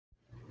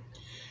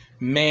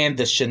Man,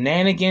 the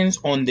shenanigans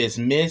on this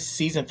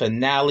mid-season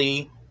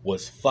finale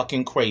was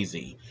fucking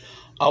crazy.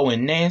 Oh,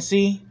 and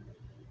Nancy,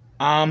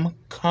 I'm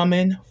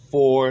coming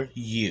for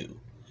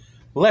you.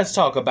 Let's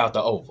talk about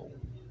the Oval.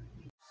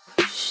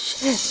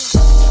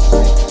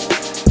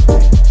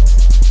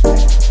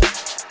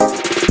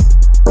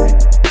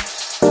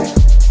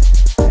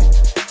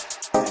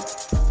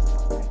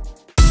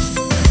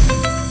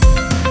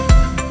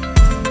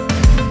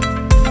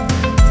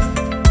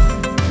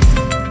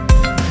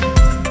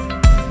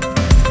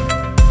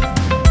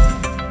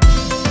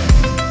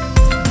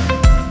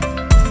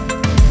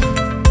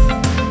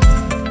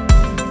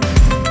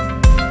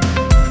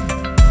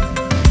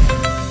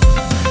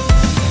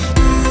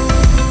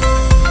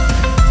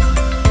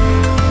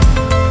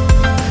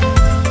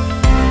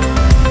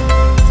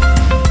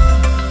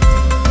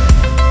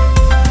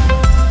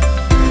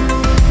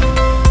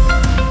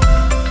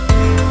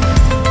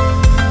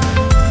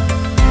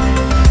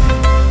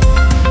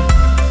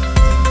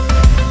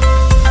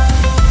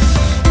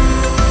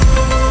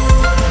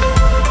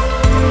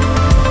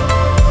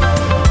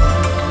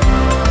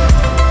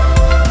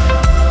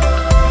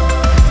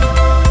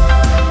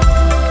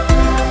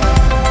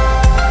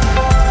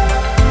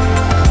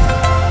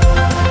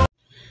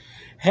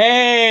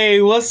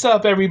 Hey, what's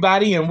up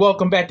everybody, and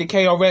welcome back to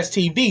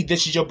KRSTV.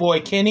 This is your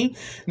boy Kenny.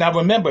 Now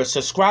remember,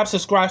 subscribe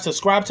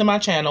to my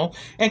channel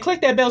and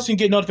click that bell so you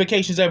can get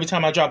notifications every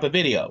time I drop a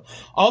video.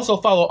 Also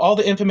follow all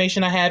the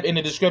information I have in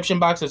the description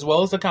box as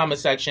well as the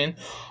comment section.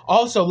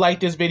 Also like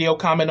this video,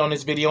 comment on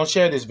this video, and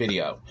share this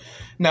video.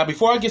 Now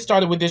before I get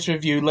started with this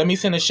review, let me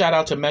send a shout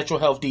out to Metro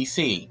Health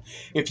DC.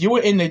 If you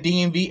are in the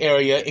DMV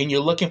area and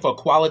you're looking for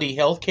quality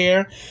health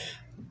care,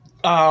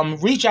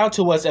 reach out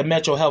to us at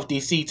Metro Health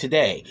DC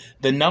today.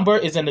 The number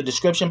is in the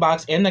description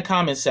box in the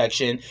comment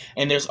section,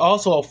 and there's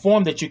also a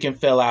form that you can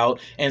fill out,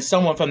 and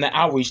someone from the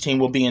outreach team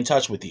will be in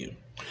touch with you.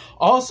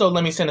 Also,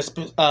 let me send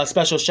a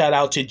special shout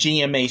out to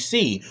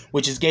GMHC,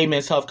 which is Gay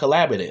Men's Health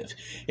Collaborative.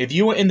 If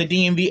you are in the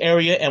DMV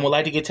area and would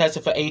like to get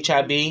tested for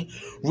HIV,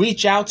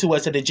 reach out to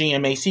us at the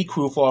GMHC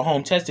crew for a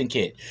home testing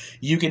kit.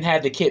 You can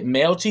have the kit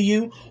mailed to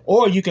you,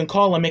 or you can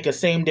call and make a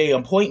same-day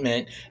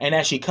appointment and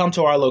actually come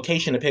to our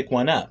location to pick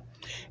one up.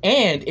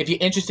 And if you're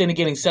interested in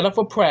getting set up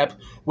for PrEP,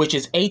 which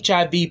is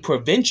HIV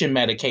prevention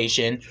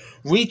medication,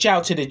 reach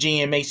out to the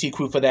GMHC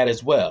crew for that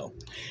as well.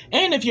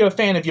 And if you're a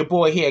fan of your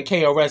boy here at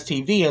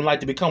KRSTV and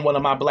like to become one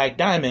of my Black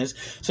Diamonds,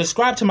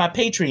 subscribe to my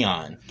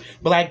Patreon.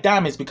 Black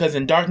Diamonds, because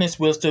in darkness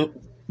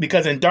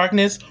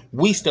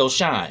we still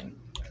shine.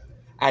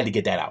 I had to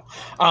get that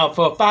out.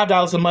 For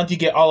 $5 a month, you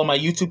get all of my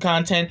YouTube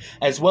content,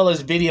 as well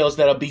as videos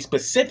that'll be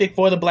specific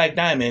for the Black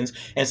Diamonds.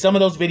 And some of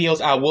those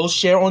videos I will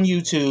share on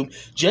YouTube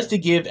just to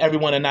give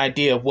everyone an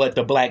idea of what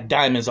the Black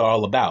Diamonds are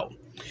all about.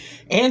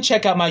 And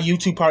check out my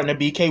YouTube partner,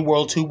 BK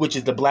World 2, which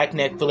is the Black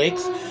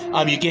Netflix.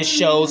 You get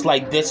shows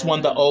like this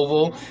one, The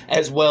Oval,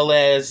 as well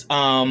as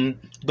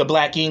the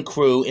Black Ink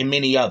Crew, and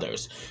many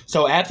others.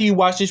 So after you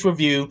watch this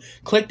review,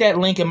 click that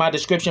link in my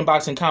description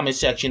box and comment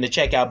section to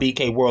check out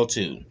BK World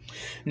 2.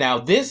 Now,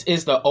 this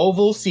is The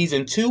Oval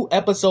Season 2,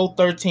 Episode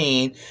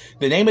 13.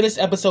 The name of this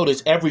episode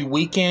is Every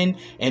Weekend,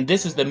 and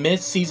this is the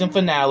mid-season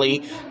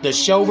finale. The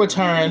show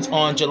returns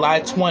on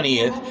July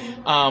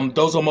 20th.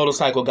 Those are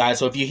motorcycle guys,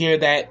 so if you hear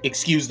that,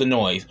 excuse the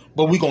noise.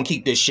 But we're gonna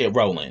keep this shit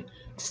rolling,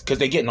 because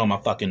they're getting on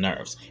my fucking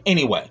nerves.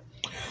 Anyway.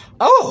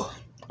 Oh!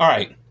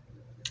 Alright.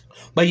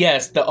 But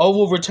yes, The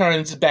Oval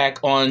returns back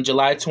on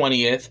July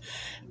 20th.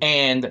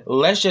 And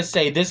let's just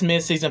say this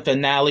mid-season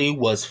finale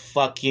was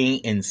fucking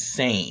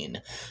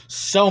insane.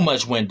 So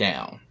much went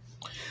down.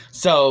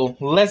 So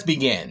let's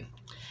begin.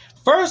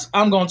 First,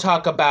 I'm going to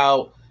talk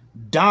about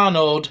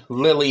Donald,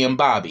 Lily, and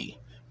Bobby.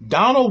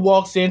 Donald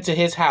walks into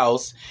his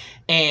house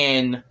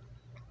and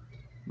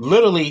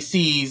literally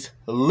sees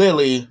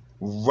Lily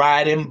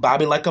riding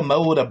Bobby like a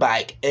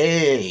motorbike.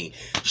 Hey,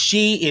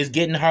 she is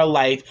getting her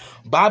life.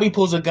 Bobby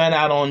pulls a gun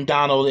out on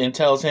Donald and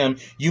tells him,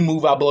 "You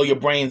move, I'll blow your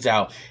brains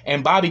out."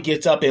 And Bobby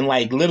gets up and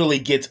like literally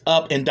gets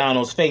up in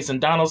Donald's face. And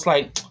Donald's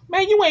like,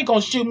 "Man, you ain't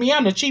gonna shoot me.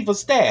 I'm the chief of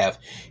staff."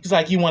 He's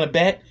like, "You want to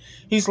bet?"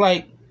 He's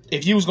like,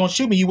 "If you was gonna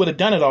shoot me, you would have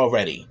done it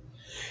already."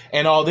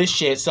 And all this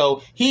shit.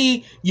 So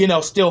he,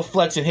 still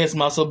flexing his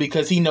muscle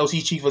because he knows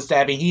he's chief of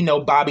staff and he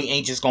know Bobby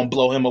ain't just gonna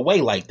blow him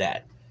away like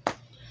that.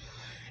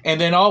 And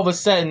then all of a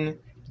sudden,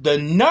 the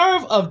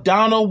nerve of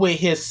Donald with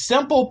his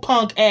simple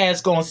punk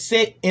ass gonna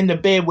sit in the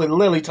bed with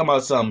Lily talking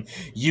about something.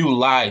 "You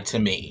lied to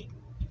me."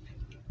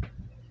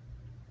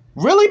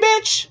 Really,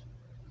 bitch?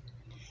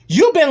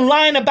 You've been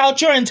lying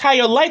about your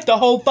entire life the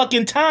whole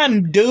fucking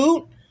time,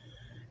 dude.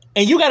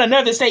 And you got a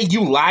nerve to say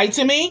you lied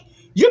to me?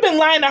 You've been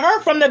lying to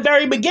her from the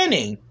very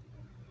beginning.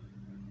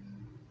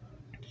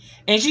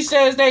 And she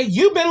says that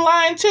you've been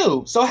lying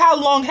too. So how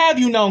long have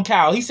you known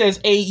Kyle? He says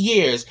 8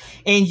 years.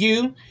 And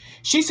you?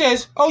 She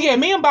says, "Oh yeah,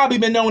 me and Bobby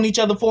been knowing each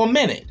other for a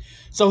minute."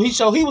 So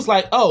he was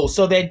like, "Oh,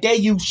 so that day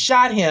you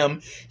shot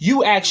him,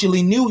 you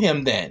actually knew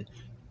him then?"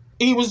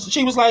 She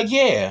was like,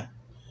 "Yeah."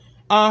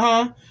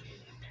 And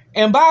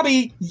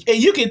Bobby,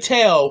 you could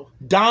tell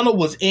Donald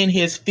was in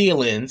his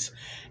feelings.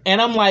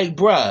 And I'm like,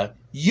 bruh,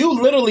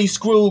 You literally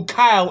screwed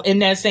Kyle in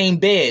that same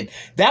bed.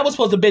 That was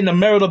supposed to have been the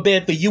marital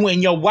bed for you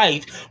and your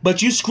wife,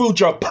 but you screwed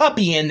your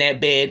puppy in that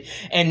bed,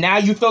 and now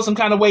you feel some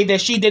kind of way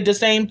that she did the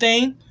same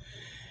thing?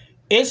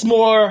 It's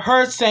more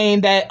her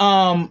saying that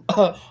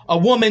a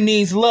woman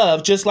needs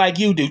love just like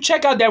you do.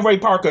 Check out that Ray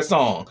Parker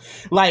song.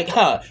 Like,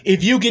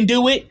 if you can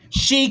do it,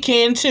 she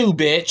can too,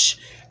 bitch.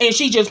 And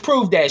she just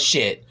proved that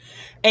shit.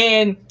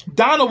 And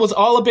Donald was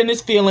all up in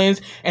his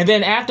feelings. And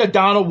then after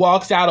Donald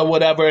walks out or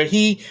whatever,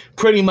 he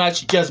pretty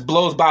much just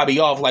blows Bobby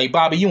off. Like,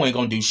 Bobby, you ain't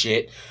gonna do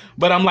shit.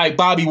 But I'm like,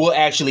 Bobby will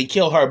actually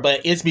kill her. But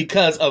it's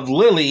because of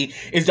Lily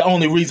is the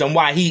only reason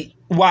why he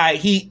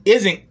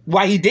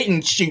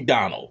didn't shoot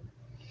Donald.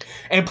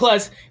 And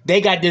plus, they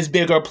got this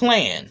bigger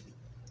plan.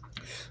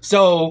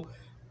 So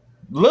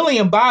Lily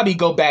and Bobby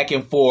go back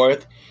and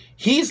forth.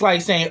 He's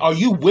like saying, are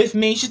you with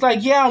me? She's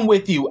like, yeah, I'm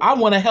with you. I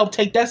want to help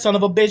take that son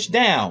of a bitch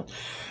down.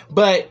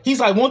 But he's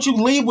like, won't you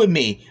leave with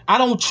me?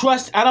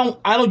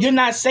 You're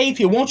not safe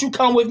here. Won't you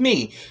come with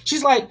me?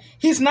 She's like,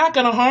 he's not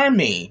going to harm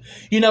me.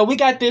 You know, we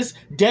got this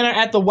dinner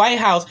at the White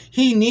House.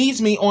 He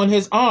needs me on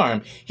his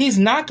arm. He's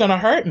not going to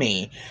hurt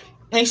me.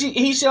 And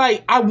he's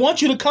like, I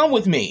want you to come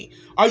with me.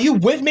 Are you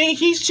with me?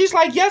 She's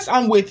like, yes,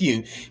 I'm with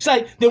you. She's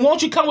like, then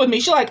won't you come with me?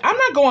 She's like, I'm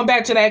not going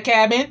back to that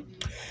cabin.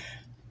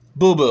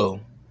 Boo-boo.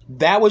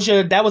 That was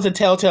a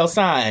telltale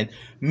sign.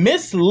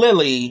 Miss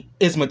Lily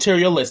is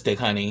materialistic,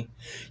 honey.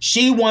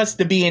 She wants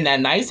to be in that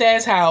nice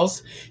ass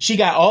house. She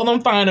got all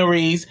them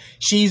fineries.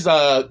 She's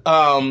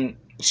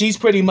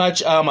pretty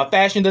much a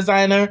fashion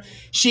designer.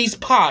 She's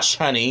posh,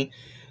 honey.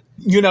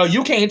 You know,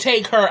 you can't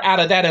take her out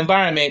of that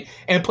environment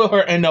and put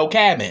her in no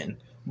cabin.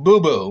 Boo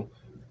boo.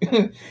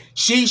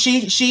 She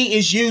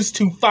is used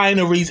to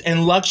fineries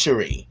and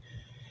luxury.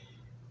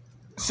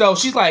 So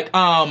she's like,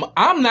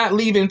 I'm not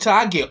leaving until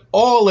I get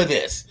all of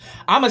this.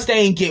 I'm gonna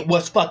stay and get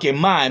what's fucking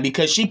mine,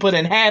 because she put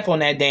in half on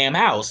that damn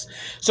house.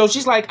 So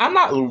she's like, I'm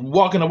not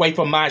walking away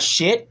from my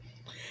shit.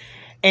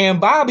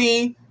 And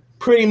Bobby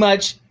pretty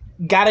much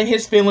got in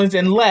his feelings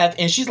and left.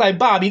 And she's like,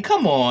 Bobby,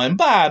 come on,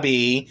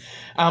 Bobby.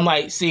 I'm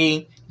like,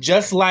 see,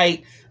 just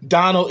like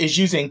Donald is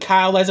using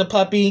Kyle as a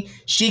puppy,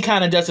 she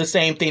kind of does the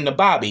same thing to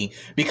Bobby,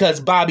 because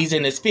Bobby's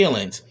in his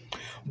feelings.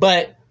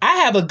 But I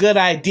have a good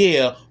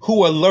idea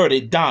who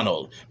alerted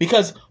Donald,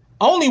 because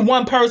only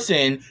one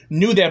person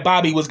knew that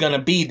Bobby was going to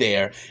be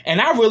there.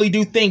 And I really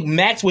do think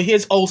Max, with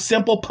his old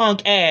simple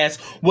punk ass,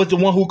 was the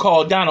one who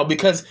called Donald,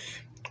 because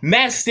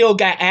Max still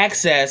got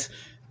access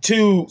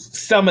to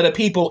some of the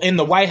people in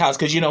the White House,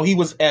 because, you know, he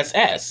was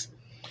SS.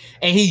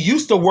 And he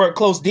used to work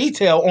close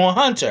detail on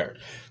Hunter.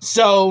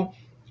 So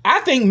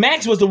I think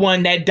Max was the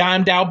one that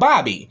dimed out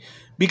Bobby,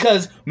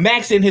 because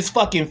Max in his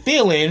fucking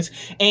feelings,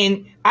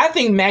 and I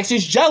think Max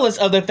is jealous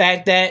of the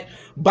fact that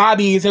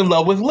Bobby is in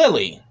love with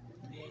Lily.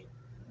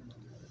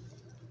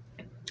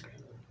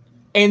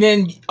 And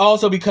then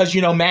also because,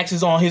 you know, Max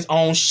is on his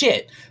own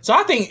shit. So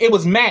I think it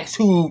was Max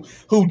who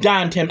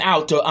dimed him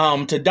out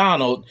to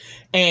Donald,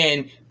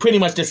 and pretty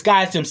much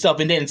disguised himself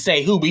and didn't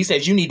say who, but he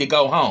says, you need to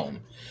go home.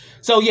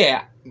 So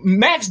yeah,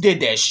 Max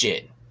did that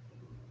shit.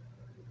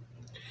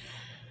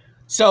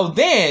 So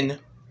then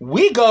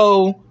we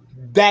go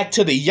back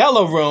to the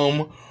yellow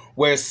room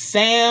where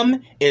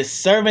Sam is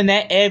serving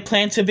that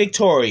eggplant to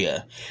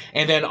Victoria.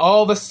 And then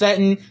all of a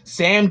sudden,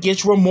 Sam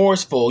gets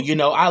remorseful. You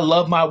know, I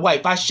love my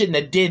wife. I shouldn't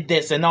have did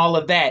this and all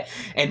of that.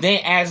 And then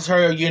asks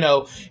her,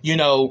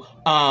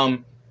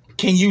 can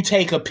you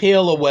take a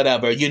pill or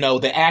whatever? You know,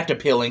 the after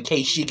pill in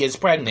case she gets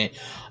pregnant.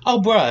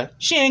 Oh, bruh,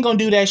 she ain't gonna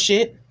do that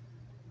shit.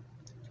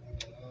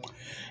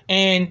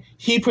 And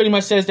he pretty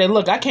much says that,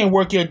 look, I can't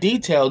work your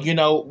detail. You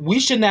know, we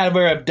should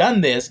never have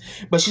done this.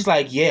 But she's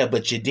like, yeah,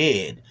 but you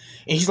did.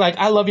 And he's like,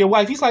 I love your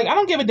wife. He's like, I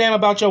don't give a damn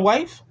about your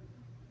wife.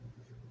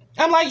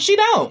 I'm like, she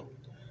don't.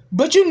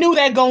 But you knew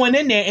that going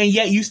in there, and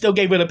yet you still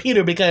gave her to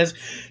Peter because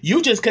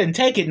you just couldn't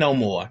take it no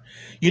more.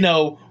 You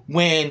know,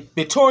 when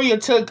Victoria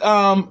took,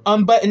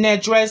 unbuttoned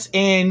that dress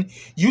and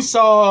you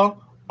saw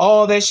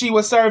all that she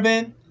was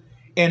serving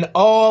and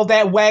all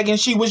that wagon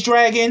she was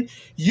dragging,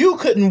 you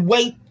couldn't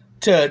wait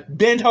to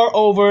bend her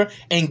over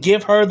and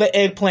give her the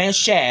eggplant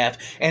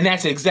shaft, and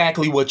that's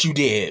exactly what you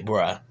did,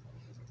 bruh.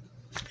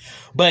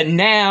 But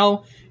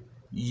now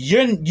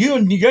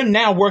you're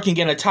now working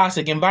in a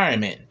toxic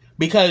environment,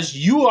 because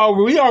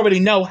we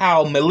already know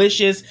how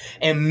malicious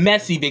and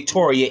messy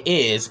Victoria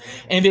is,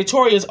 and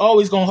Victoria's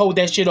always gonna hold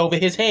that shit over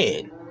his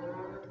head.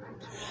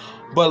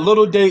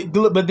 But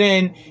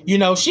then, you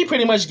know, she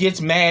pretty much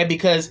gets mad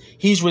because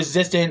he's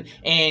resistant,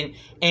 and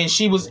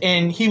he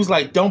was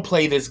like, don't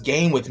play this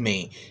game with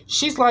me.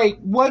 She's like,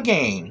 what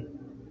game?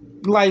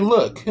 Like,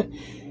 look,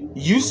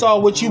 you saw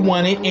what you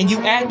wanted and you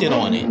acted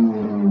on it.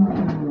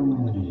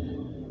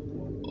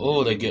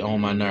 Oh, they get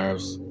on my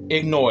nerves.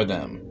 Ignore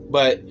them.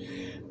 But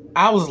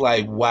I was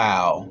like,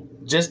 wow.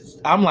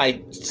 I'm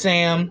like,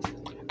 Sam,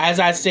 as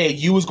I said,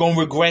 you was gonna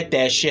regret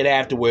that shit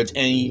afterwards,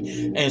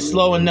 and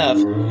slow enough,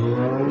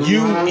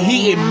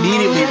 he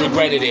immediately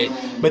regretted it,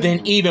 but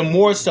then even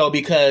more so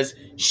because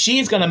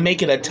she's gonna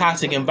make it a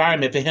toxic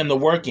environment for him to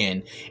work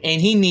in, and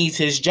he needs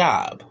his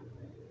job.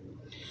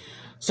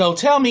 So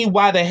tell me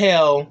why the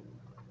hell,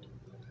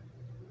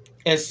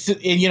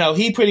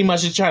 he pretty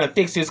much is trying to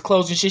fix his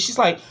clothes and shit. She's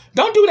like,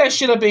 don't do that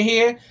shit up in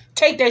here.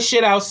 Take that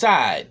shit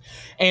outside.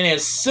 And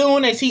as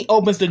soon as he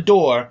opens the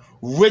door,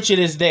 Richard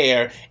is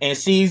there and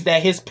sees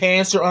that his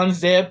pants are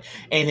unzipped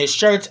and his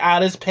shirt's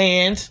out his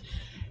pants.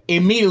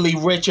 Immediately,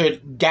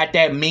 Richard got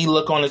that mean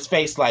look on his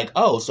face like,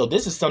 oh, so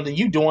this is something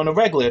you do on a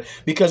regular.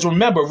 Because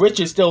remember,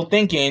 Richard's still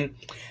thinking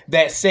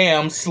that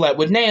Sam slept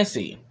with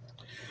Nancy.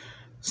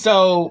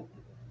 So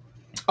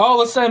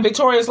all of a sudden,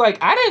 Victoria's like,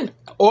 I didn't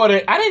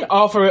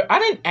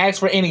ask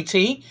for any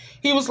tea.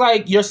 He was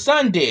like, your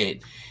son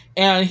did.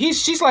 And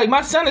she's like,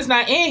 my son is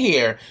not in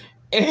here.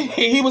 And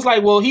he was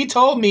like, well, he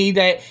told me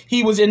that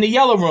he was in the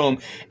yellow room.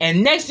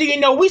 And next thing you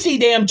know, we see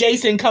damn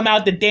Jason come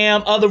out the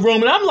damn other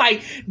room. And I'm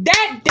like,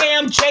 that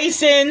damn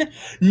Jason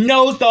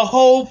knows the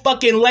whole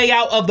fucking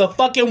layout of the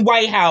fucking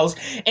White House.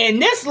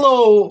 And this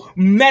little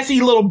messy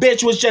little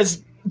bitch was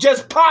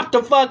just popped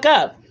the fuck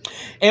up.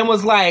 And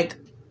was like,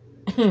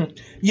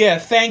 yeah,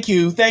 thank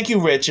you,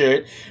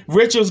 Richard.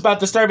 Richard was about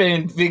to start it,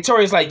 and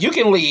Victoria's like, you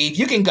can leave,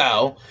 you can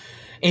go.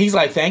 And he's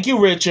like, thank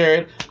you,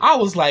 Richard. I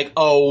was like,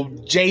 oh,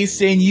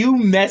 Jason, you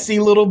messy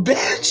little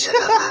bitch.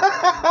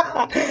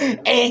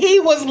 And he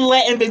was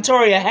letting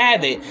Victoria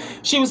have it.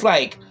 She was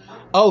like,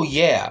 oh,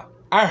 yeah,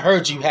 I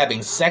heard you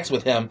having sex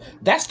with him.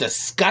 That's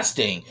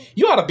disgusting.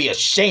 You ought to be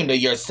ashamed of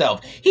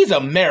yourself. He's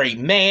a married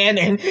man.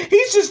 And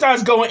he just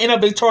starts going in a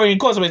Victoria. And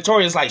of course,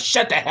 Victoria's like,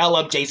 shut the hell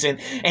up, Jason,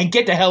 and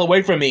get the hell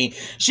away from me.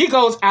 She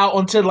goes out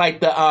onto like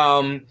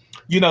the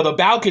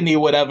balcony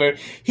or whatever.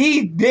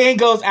 He then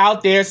goes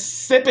out there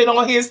sipping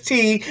on his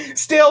tea,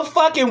 still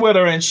fucking with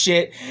her and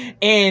shit.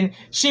 And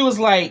she was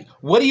like,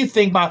 what do you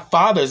think my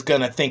father's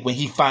gonna think when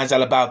he finds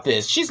out about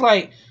this? She's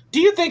like, do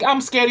you think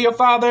I'm scared of your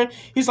father?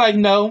 He's like,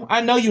 no,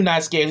 I know you're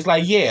not scared. He's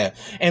like, yeah.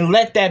 And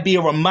let that be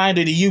a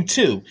reminder to you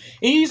too. And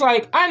he's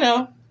like, I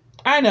know.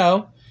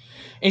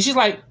 And she's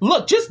like,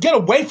 look, just get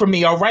away from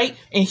me, all right?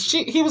 And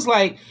he was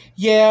like,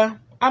 yeah,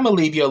 I'm gonna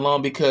leave you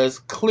alone because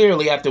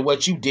clearly after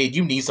what you did,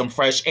 you need some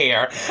fresh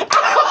air.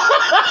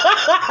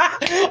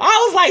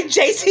 I was like,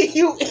 Jason,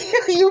 you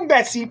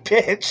messy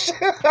bitch.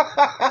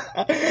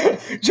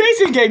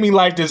 Jason gave me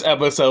life this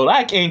episode.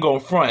 I ain't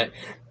gonna front.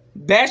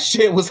 That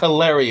shit was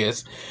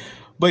hilarious.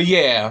 But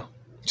yeah,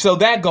 so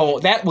that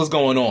was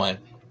going on.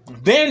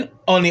 Then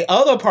on the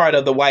other part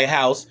of the White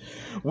House,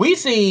 we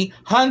see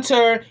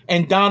Hunter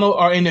and Donald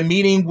are in the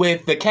meeting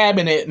with the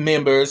cabinet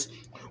members.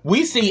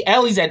 We see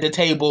Ellie's at the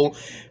table.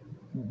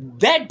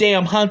 That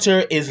damn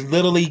Hunter is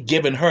literally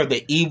giving her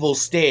the evil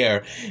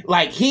stare.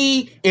 Like,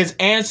 he is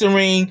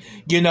answering,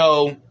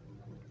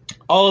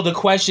 all of the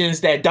questions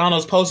that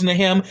Donald's posing to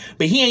him,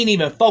 but he ain't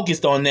even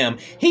focused on them.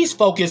 He's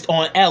focused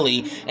on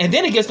Ellie. And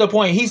then it gets to the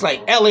point, he's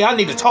like, Ellie, I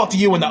need to talk to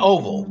you in the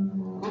Oval.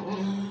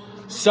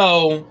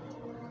 So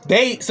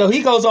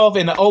he goes off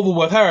in the Oval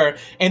with her,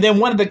 and then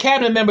one of the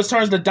cabinet members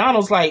turns to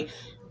Donald's like,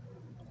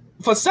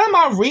 for some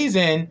odd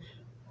reason,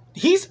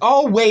 he's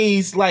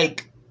always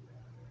like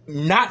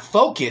not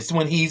focused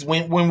when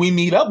we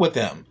meet up with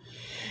him.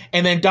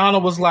 And then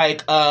Donald was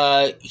like,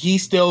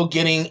 he's still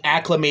getting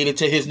acclimated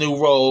to his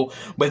new role,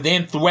 but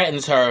then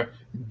threatens her,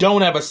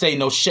 don't ever say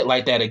no shit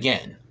like that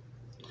again.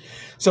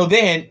 So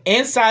then,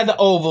 inside the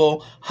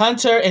Oval,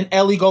 Hunter and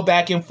Ellie go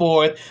back and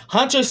forth.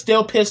 Hunter's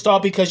still pissed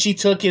off because she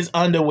took his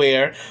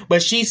underwear,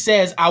 but she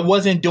says, I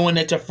wasn't doing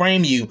it to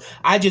frame you.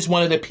 I just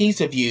wanted a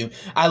piece of you.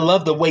 I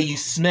love the way you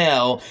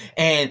smell,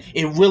 and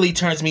it really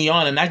turns me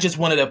on, and I just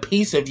wanted a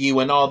piece of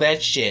you and all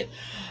that shit.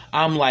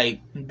 I'm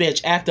like,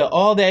 bitch, after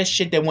all that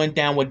shit that went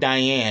down with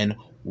Diane,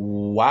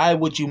 why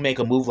would you make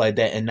a move like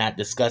that and not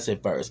discuss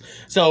it first?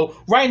 So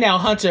right now,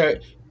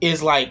 Hunter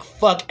is like,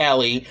 fuck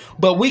Ellie,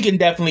 but we can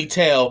definitely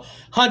tell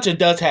Hunter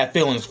does have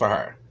feelings for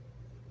her.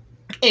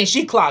 And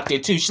she clocked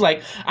it too. She's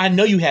like, I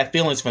know you have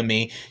feelings for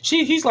me.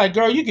 He's like,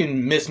 girl, you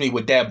can miss me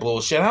with that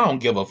bullshit. I don't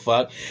give a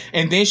fuck.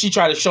 And then she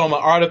tried to show him an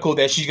article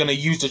that she's going to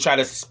use to try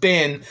to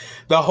spin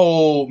the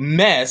whole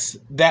mess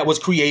that was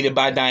created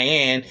by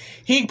Diane.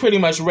 He pretty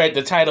much read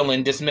the title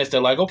and dismissed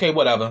it like, okay,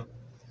 whatever.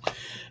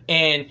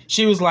 And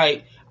she was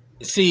like,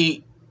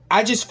 see,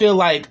 I just feel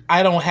like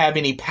I don't have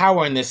any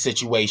power in this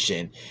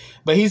situation.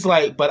 But he's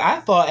like, but I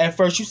thought at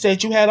first you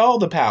said you had all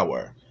the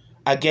power.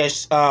 I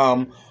guess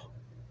the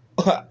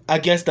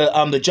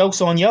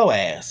joke's on your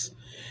ass.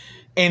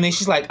 And then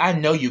she's like, I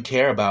know you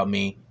care about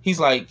me. He's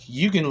like,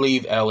 you can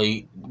leave,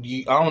 Ellie.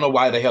 I don't know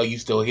why the hell you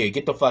still here.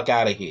 Get the fuck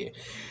out of here.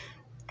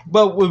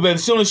 But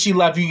as soon as she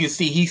left, you can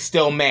see he's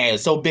still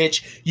mad. So,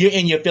 bitch, you're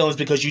in your feelings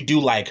because you do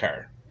like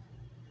her.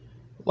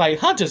 Like,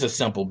 Hunter's a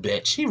simple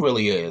bitch. He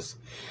really is.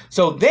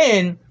 So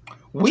then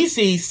we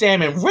see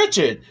Sam and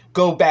Richard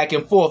go back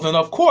and forth. And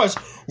of course,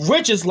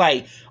 Richard's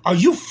like, are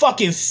you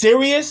fucking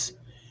serious?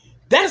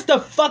 That's the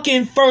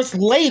fucking first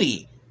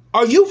lady.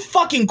 Are you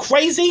fucking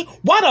crazy?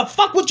 Why the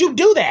fuck would you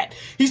do that?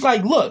 He's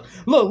like, look.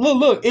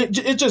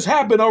 It just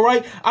happened, all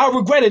right? I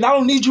regret it. I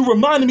don't need you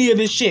reminding me of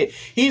this shit.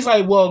 He's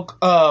like, well,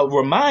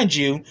 remind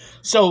you.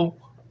 So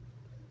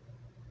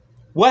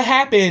What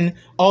happened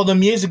all the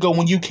years ago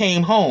when you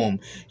came home?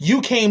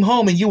 You came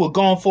home and you were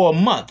gone for a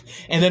month.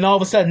 And then all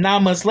of a sudden,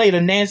 9 months later,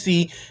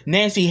 Nancy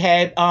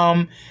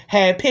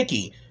had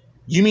Picky.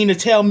 You mean to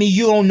tell me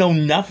you don't know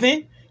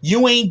nothing?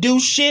 You ain't do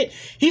shit?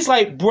 He's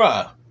like,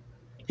 bruh.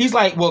 He's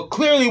like, well,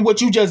 clearly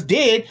what you just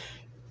did,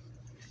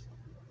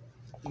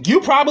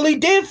 you probably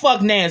did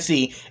fuck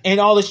Nancy and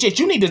all this shit.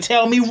 You need to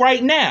tell me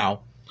right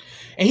now.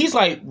 And he's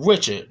like,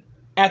 Richard,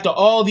 after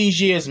all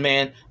these years,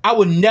 man, I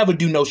would never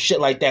do no shit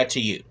like that to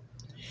you.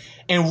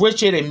 And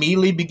Richard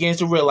immediately begins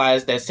to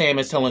realize that Sam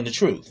is telling the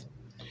truth.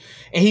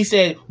 And he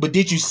said, but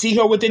did you see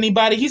her with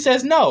anybody? He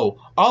says, no.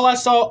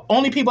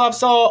 Only people I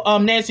saw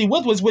Nancy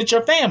with was with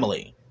your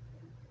family.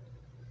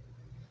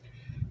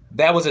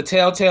 That was a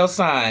telltale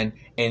sign.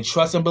 And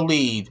trust and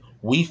believe,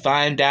 we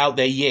find out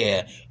that,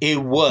 yeah,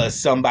 it was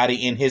somebody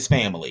in his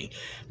family.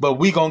 But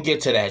we gonna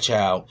get to that,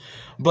 child.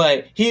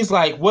 But he's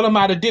like, what am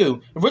I to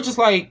do? And Richard's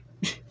like,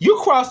 you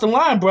crossed the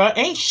line, bruh.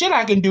 Ain't shit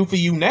I can do for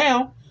you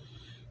now.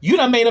 You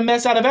done made a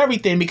mess out of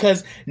everything,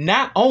 because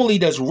not only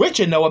does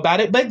Richard know about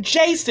it, but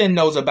Jason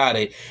knows about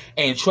it.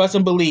 And trust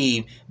and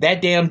believe,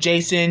 that damn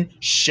Jason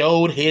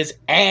showed his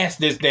ass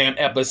this damn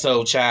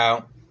episode,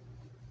 child.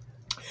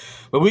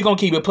 But we're going to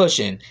keep it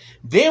pushing.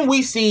 Then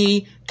we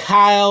see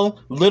Kyle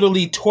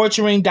literally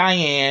torturing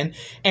Diane.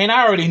 And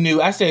I already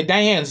knew. I said,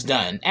 Diane's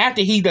done.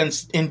 After he done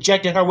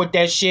injected her with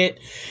that shit,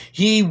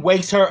 he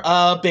wakes her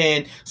up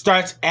and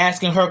starts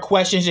asking her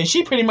questions. And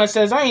she pretty much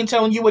says, I ain't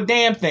telling you a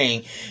damn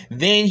thing.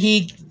 Then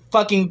he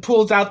fucking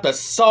pulls out the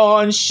saw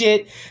and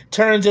shit,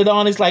 turns it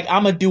on. It's like,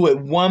 I'm going to do it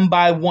one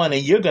by one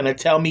and you're going to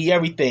tell me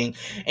everything.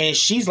 And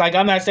she's like,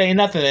 I'm not saying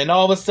nothing. And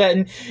all of a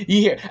sudden, you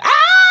hear,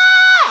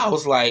 ah! I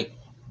was like,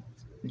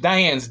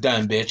 Diane's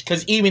done, bitch.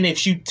 Because even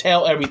if you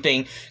tell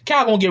everything,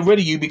 Kyle gonna get rid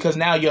of you because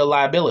now you're a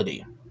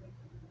liability.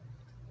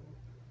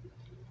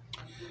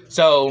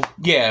 So,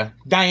 yeah,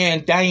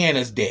 Diane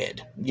is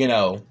dead. You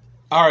know,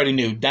 I already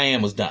knew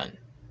Diane was done.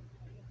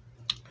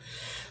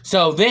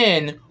 So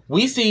then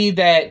we see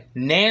that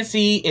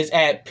Nancy is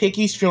at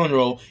Picky's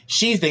funeral.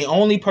 She's the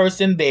only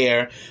person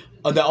there.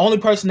 The only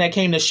person that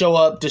came to show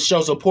up to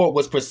show support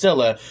was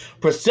Priscilla.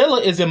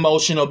 Priscilla is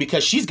emotional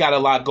because she's got a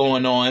lot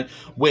going on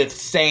with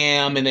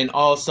Sam, and then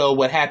also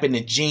what happened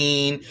to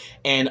Gene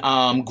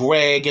and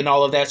Greg and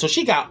all of that. So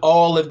she got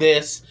all of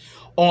this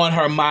on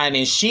her mind,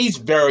 and she's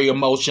very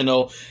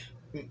emotional.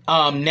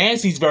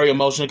 Nancy's very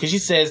emotional because she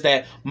says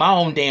that my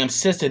own damn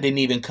sister didn't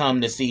even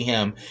come to see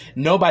him.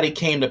 Nobody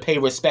came to pay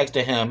respects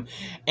to him,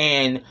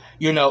 and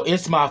you know,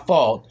 it's my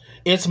fault.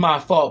 It's my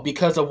fault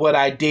because of what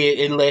I did.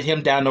 It led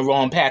him down the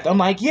wrong path. I'm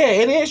like, yeah,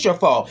 it is your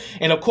fault.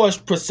 And of course,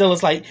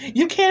 Priscilla's like,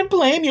 you can't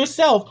blame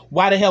yourself.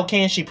 Why the hell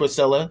can she,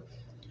 Priscilla?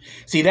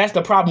 See, that's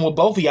the problem with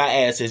both of y'all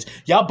asses.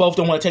 Y'all both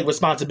don't want to take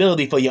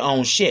responsibility for your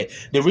own shit.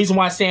 The reason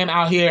why Sam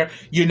out here,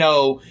 you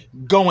know,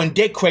 going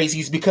dick crazy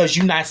is because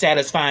you're not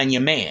satisfying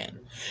your man.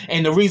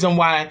 And the reason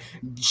why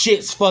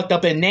shit's fucked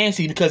up in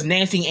Nancy because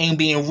Nancy ain't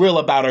being real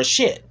about her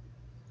shit.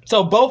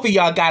 So both of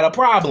y'all got a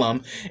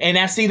problem. And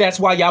that's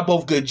why y'all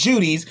both good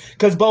Judies,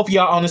 because both of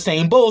y'all on the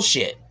same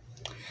bullshit.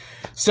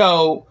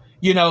 So,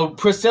 you know,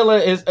 Priscilla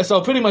is...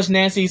 So pretty much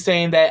Nancy's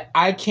saying that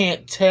I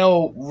can't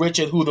tell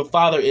Richard who the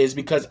father is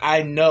because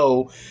I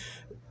know...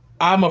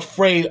 I'm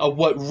afraid of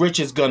what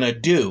Richard's gonna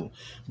do.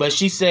 But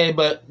she said...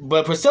 But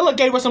Priscilla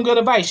gave her some good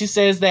advice. She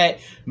says that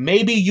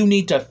maybe you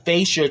need to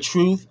face your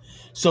truth,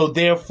 so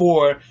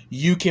therefore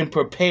you can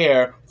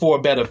prepare for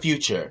a better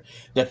future.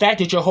 The fact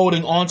that you're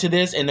holding on to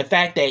this and the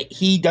fact that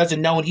he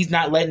doesn't know and he's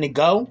not letting it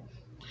go,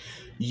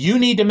 you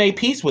need to make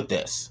peace with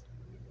this.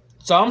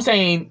 So I'm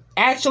saying,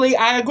 actually,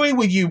 I agree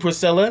with you,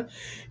 Priscilla.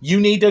 You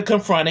need to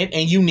confront it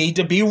and you need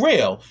to be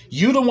real.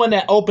 You the one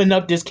that opened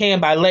up this can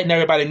by letting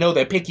everybody know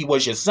that Picky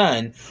was your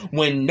son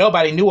when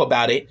nobody knew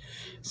about it.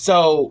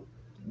 So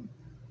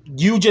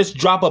you just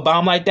drop a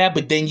bomb like that,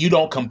 but then you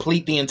don't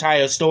complete the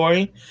entire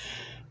story.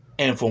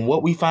 And from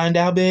what we find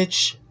out,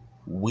 bitch,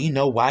 we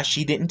know why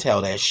she didn't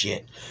tell that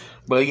shit.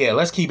 But yeah,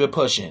 let's keep it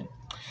pushing.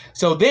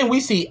 So then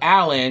we see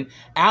Alan.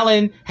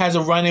 Alan has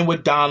a run-in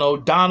with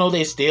Donald. Donald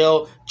is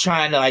still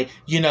trying to, like,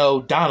 you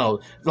know,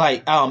 Donald,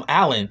 like,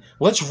 Alan,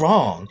 what's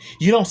wrong?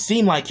 You don't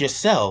seem like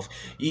yourself.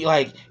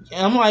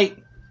 I'm like,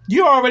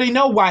 you already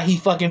know why he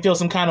fucking feels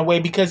some kind of way,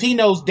 because he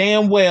knows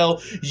damn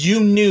well you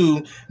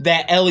knew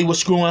that Ellie was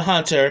screwing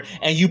Hunter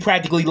and you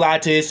practically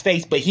lied to his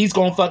face, but he's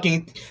gonna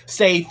fucking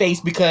save face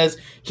because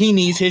he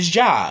needs his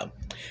job.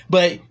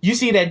 But you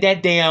see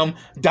that damn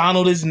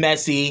Donald is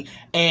messy,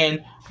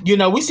 and you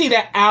know, we see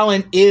that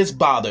Alan is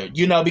bothered,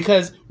 you know,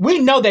 because we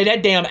know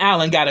that damn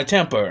Alan got a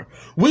temper.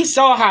 We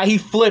saw how he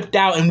flipped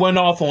out and went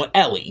off on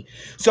Ellie.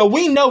 So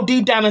we know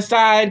deep down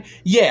inside,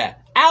 yeah,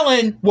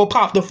 Alan will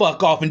pop the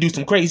fuck off and do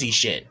some crazy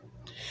shit.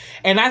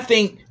 And I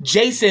think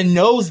Jason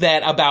knows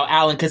that about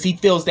Alan because he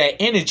feels that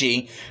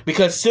energy.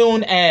 Because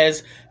soon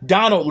as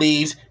Donald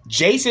leaves,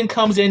 Jason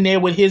comes in there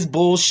with his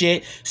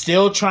bullshit,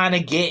 still trying to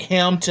get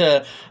him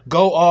to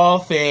go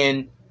off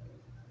and,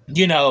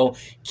 you know,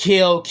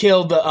 kill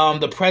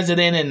the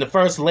president and the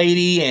first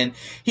lady. And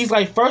he's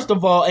like, first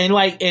of all,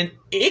 and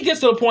it gets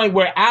to the point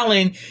where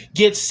Alan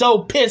gets so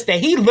pissed that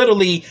he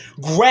literally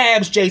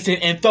grabs Jason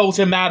and throws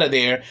him out of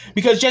there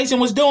because Jason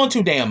was doing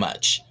too damn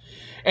much.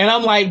 And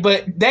I'm like,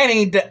 but that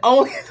ain't the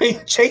only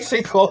thing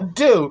Jason gonna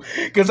do,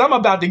 because I'm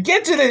about to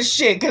get to this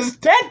shit, because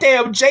that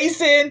damn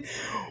Jason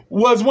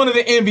was one of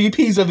the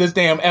MVPs of this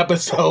damn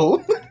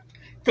episode.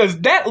 Because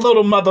that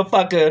little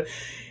motherfucker,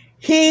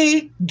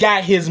 he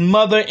got his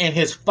mother and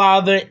his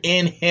father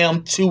in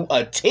him to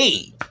a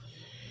T.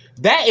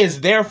 That is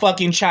their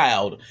fucking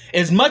child.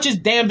 As much as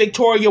damn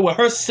Victoria with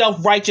her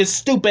self-righteous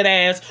stupid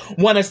ass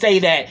want to say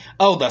that,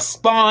 oh, the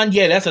spawn,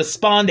 yeah, that's a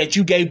spawn that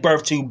you gave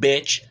birth to,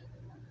 bitch.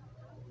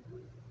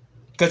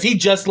 Because he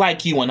just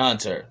like you and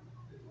Hunter.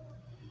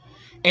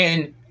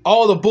 And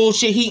all the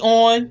bullshit he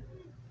on,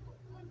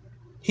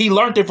 he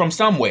learned it from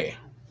somewhere.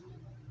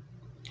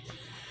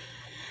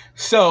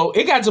 So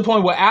it got to the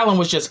point where Alan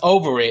was just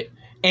over it.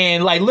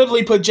 And like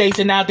literally put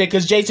Jason out there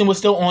because Jason was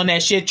still on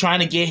that shit trying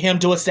to get him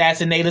to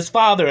assassinate his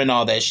father and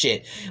all that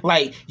shit.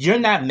 Like, you're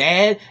not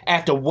mad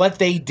after what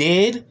they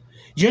did?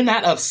 You're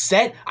not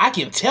upset? I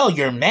can tell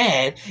you're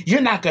mad.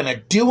 You're not gonna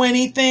do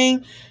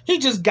anything? He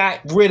just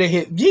got rid of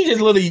his... He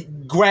just literally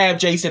grabbed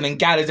Jason and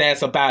got his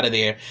ass up out of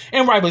there.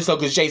 And rightly so,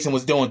 because Jason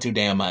was doing too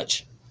damn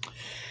much.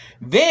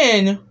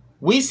 Then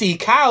we see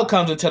Kyle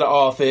comes into the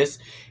office.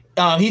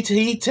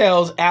 He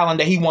tells Alan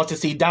that he wants to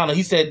see Donald.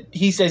 He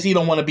says he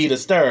don't want to be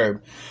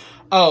disturbed.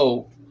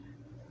 Oh,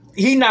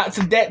 he not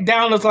that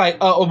Donald's like,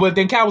 oh, but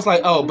then Kyle was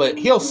like, oh, but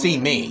he'll see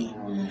me.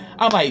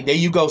 I'm like, there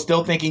you go,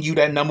 still thinking you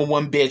that number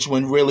one bitch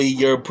when really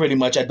you're pretty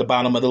much at the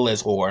bottom of the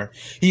list, whore.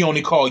 He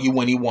only call you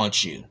when he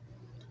wants you,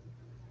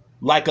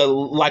 like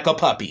a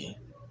puppy.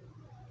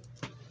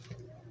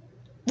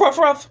 Ruff,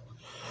 ruff.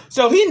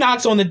 So he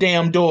knocks on the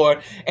damn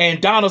door,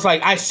 and Donald's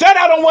like, I said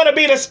I don't want to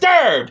be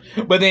disturbed.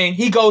 But then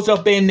he goes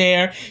up in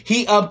there.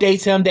 He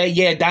updates him that,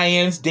 yeah,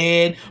 Diane's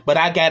dead, but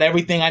I got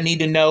everything I need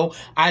to know.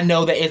 I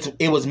know that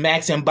it was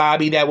Max and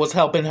Bobby that was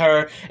helping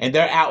her, and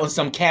they're out in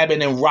some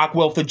cabin in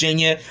Rockwell,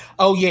 Virginia.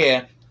 Oh,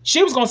 yeah,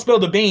 she was going to spill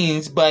the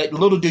beans, but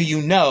little do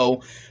you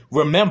know,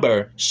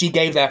 remember, she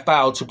gave that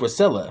file to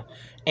Priscilla.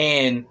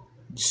 And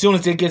as soon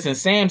as it gets in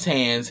Sam's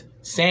hands,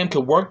 Sam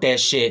could work that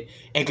shit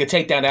and could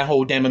take down that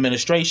whole damn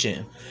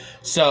administration.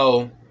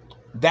 So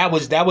that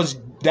was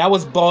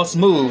boss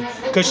move,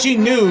 because she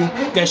knew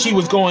that she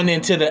was going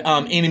into the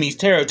enemy's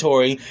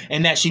territory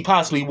and that she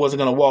possibly wasn't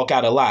going to walk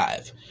out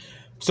alive.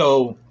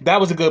 So that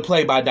was a good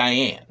play by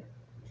Diane.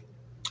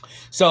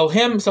 So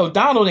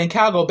Donald and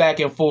Cal go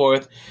back and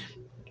forth,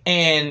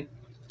 and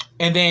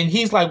then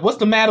he's like, what's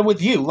the matter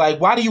with you?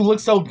 Like, why do you look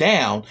so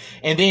down?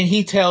 And then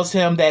he tells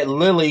him that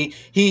Lily,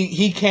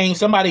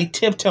 somebody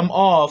tipped him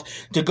off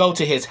to go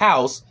to his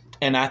house.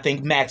 And I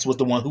think Max was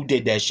the one who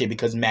did that shit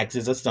because Max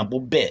is a simple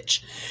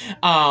bitch.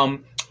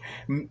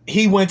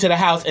 He went to the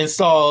house and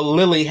saw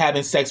Lily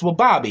having sex with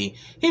Bobby.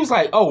 He was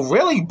like, oh,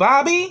 really,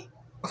 Bobby?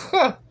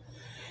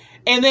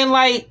 And then,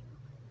 like,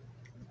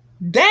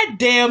 that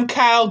damn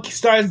Kyle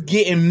starts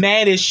getting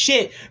mad as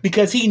shit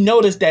because he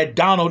noticed that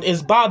Donald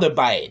is bothered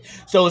by it.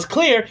 So it's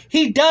clear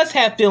he does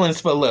have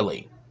feelings for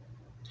Lily.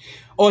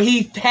 Or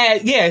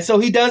so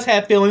he does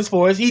have feelings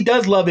for us. He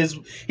does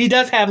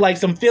have like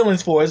some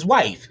feelings for his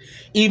wife.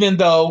 Even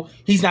though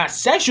he's not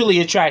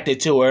sexually attracted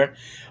to her,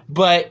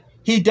 but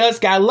he does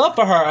got love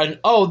for her. And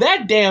oh,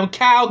 that damn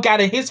Kyle got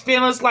in his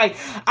feelings like,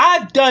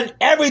 I've done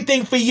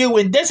everything for you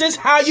and this is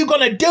how you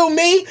gonna do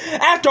me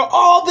after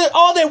all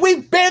that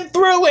we've been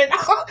through. And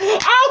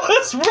I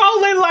was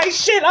rolling like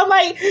shit. I'm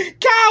like,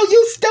 Kyle,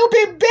 you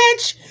stupid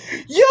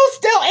bitch. You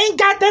still ain't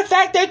got the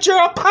fact that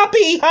you're a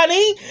puppy,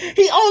 honey.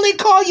 He only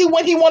call you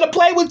when he want to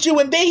play with you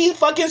and then he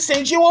fucking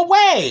sends you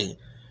away.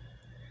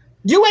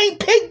 You ain't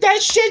picked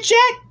that shit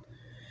yet?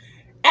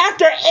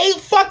 After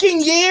 8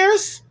 fucking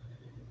years?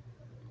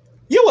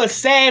 You a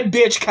sad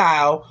bitch,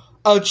 Kyle.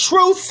 A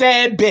true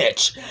sad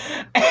bitch. And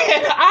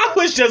I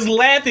was just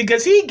laughing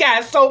because he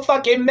got so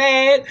fucking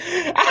mad.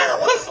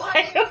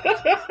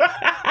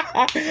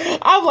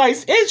 I'm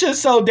like, it's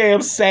just so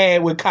damn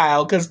sad with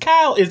Kyle. Because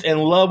Kyle is in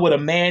love with a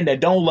man that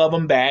don't love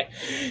him back.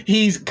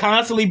 He's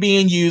constantly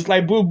being used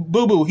like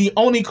boo-boo. He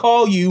only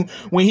call you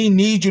when he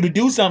needs you to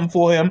do something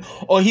for him.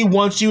 Or he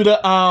wants you to,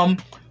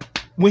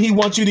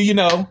 you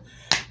know,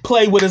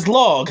 play with his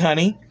log,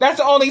 honey. That's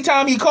the only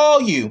time he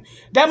call you.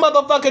 That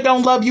motherfucker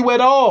don't love you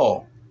at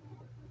all.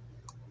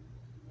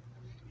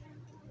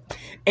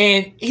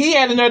 And he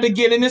had another to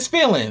get in his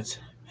feelings.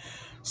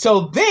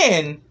 So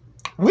then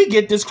we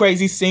get this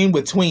crazy scene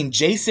between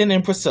Jason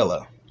and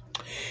Priscilla.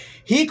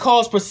 He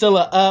calls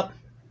Priscilla up,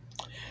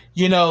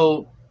 you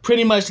know,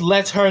 pretty much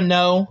lets her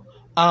know.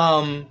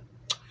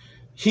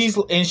 She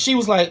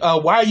was like,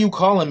 why are you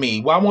calling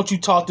me? Why won't you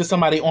talk to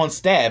somebody on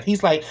staff?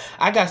 He's like,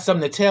 I got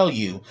something to tell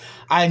you.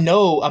 I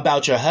know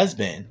about your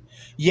husband.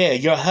 Yeah,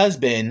 your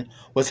husband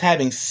was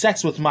having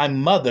sex with my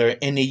mother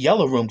in the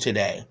yellow room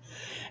today.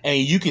 And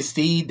you can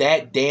see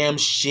that damn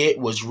shit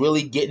was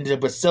really getting to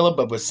Priscilla,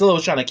 but Priscilla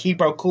was trying to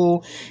keep her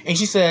cool. And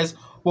she says,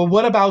 well,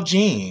 what about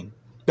Jean?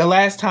 The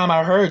last time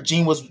I heard,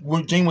 Jean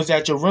was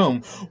at your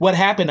room. What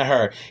happened to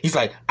her? He's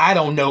like, I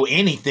don't know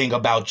anything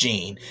about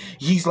Jean.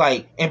 He's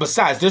like, and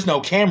besides, there's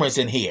no cameras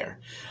in here.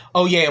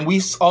 Oh yeah, and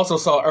we also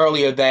saw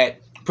earlier that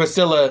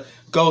Priscilla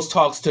goes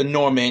talks to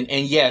Norman,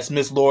 and yes,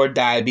 Miss Lord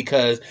died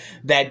because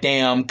that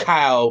damn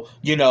Kyle,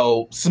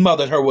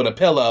 smothered her with a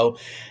pillow,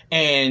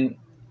 and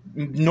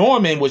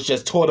Norman was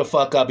just tore the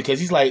fuck up because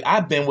he's like,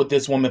 I've been with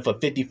this woman for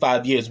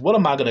 55 years. What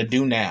am I going to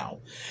do now?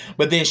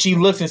 But then she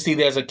looks and see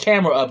there's a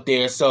camera up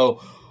there. So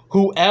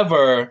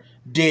whoever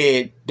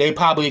did, they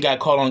probably got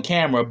caught on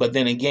camera. But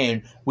then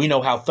again, we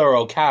know how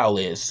thorough Kyle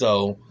is.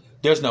 So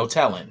there's no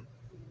telling.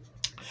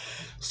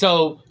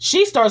 So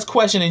she starts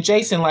questioning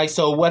Jason like,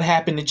 so what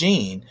happened to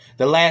Jean?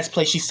 The last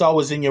place she saw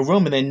was in your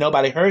room and then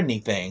nobody heard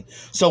anything.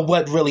 So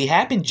what really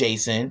happened,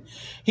 Jason?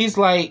 He's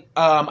like,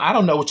 I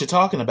don't know what you're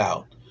talking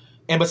about.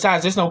 And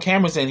besides, there's no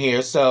cameras in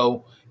here,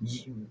 so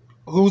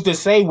who's to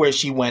say where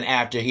she went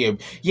after here?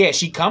 Yeah,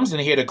 she comes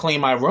in here to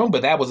clean my room,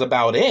 but that was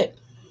about it.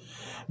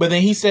 But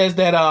then he says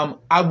that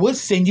I would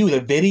send you the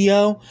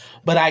video,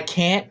 but I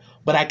can't.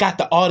 But I got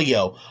the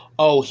audio.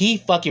 Oh, he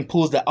fucking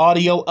pulls the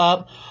audio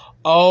up.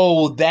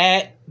 Oh,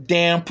 that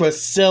damn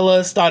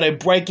Priscilla started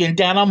breaking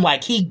down. I'm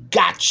like, he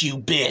got you,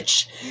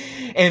 bitch.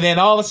 And then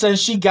all of a sudden,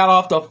 she got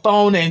off the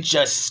phone and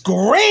just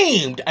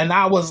screamed. And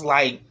I was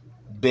like,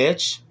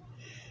 bitch.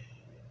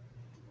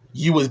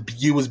 You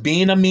was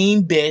being a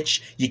mean bitch.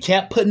 You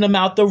kept putting them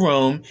out the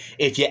room.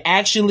 If you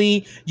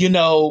actually,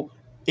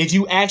 if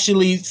you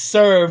actually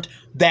served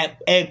that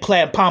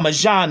eggplant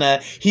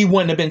parmigiana, he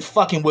wouldn't have been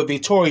fucking with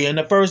Victoria in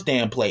the first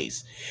damn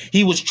place.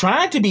 He was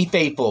trying to be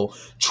faithful,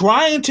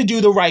 trying to do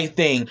the right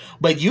thing,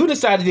 but you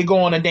decided to go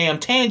on a damn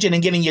tangent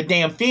and get in your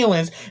damn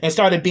feelings and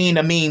started being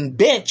a mean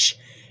bitch.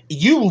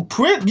 You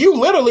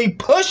literally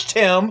pushed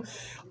him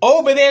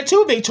over there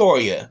to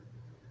Victoria.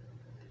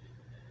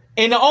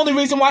 And the only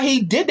reason why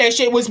he did that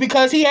shit was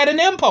because he had an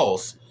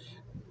impulse.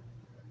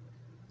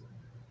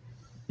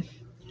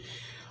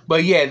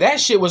 But yeah, that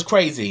shit was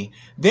crazy.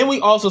 Then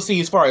we also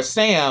see as far as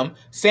Sam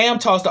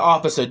talks to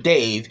Officer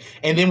Dave.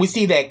 And then we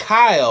see that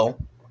Kyle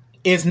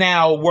is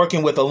now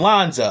working with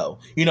Alonzo.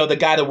 The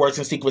guy that works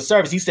in Secret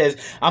Service. He says,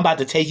 I'm about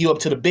to take you up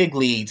to the big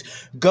leagues.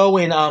 Go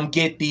and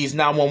get these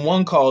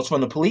 911 calls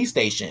from the police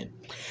station.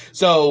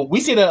 So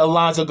we see that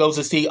Alonzo goes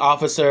to see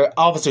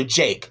Officer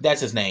Jake.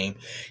 That's his name.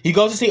 He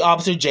goes to see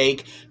Officer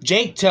Jake.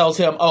 Jake tells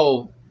him,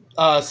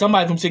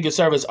 somebody from Secret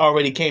Service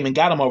already came and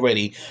got him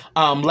already.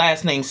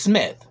 Last name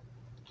Smith.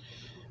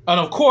 And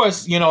of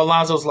course,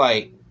 Alonzo's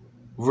like,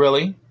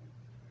 really?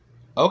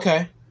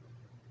 Okay.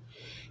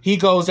 He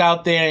goes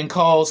out there and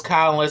calls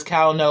Kyle and lets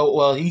Kyle know,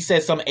 well, he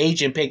says some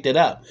agent picked it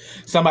up.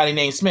 Somebody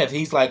named Smith.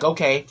 He's like,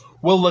 okay,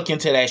 we'll look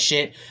into that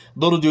shit.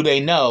 Little do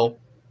they know,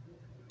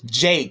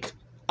 Jake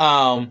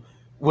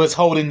was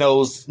holding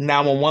those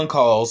 911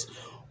 calls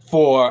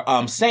for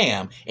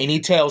Sam. And he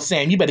tells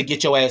Sam, you better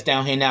get your ass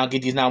down here now and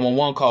get these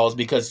 911 calls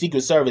because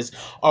Secret Service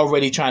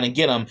already trying to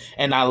get them.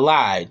 And I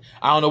lied.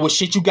 I don't know what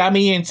shit you got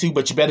me into,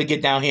 but you better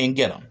get down here and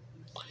get them.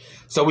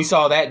 So we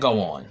saw that go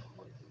on.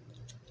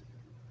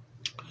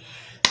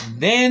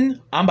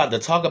 Then I'm about to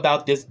talk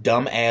about this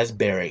dumbass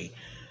Barry.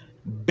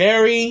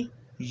 Barry,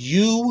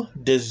 you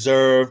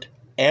deserved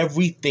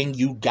everything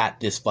you got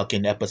this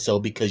fucking episode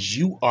because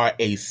you are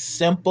a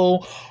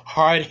simple,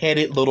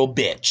 hard-headed little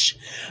bitch.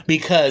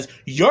 Because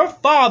your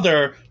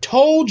father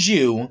told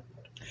you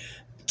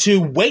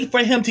to wait for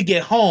him to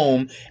get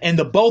home and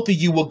the both of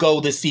you will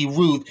go to see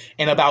Ruth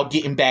and about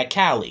getting back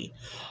Callie.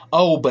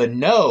 Oh, but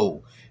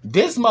no.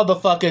 This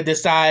motherfucker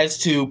decides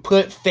to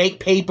put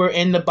fake paper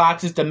in the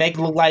boxes to make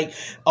it look like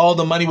all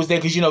the money was there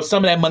because,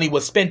 some of that money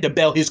was spent to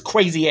bail his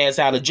crazy ass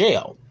out of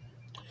jail.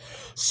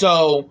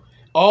 So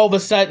all of a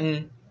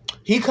sudden,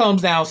 he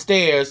comes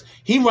downstairs.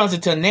 He runs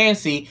into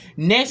Nancy.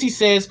 Nancy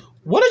says,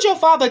 what did your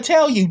father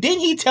tell you? Didn't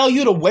he tell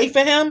you to wait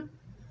for him?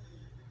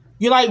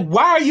 You're like,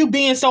 why are you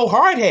being so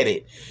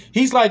hard-headed?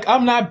 He's like,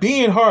 I'm not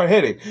being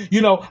hard-headed.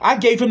 I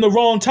gave him the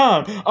wrong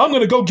time. I'm going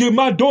to go give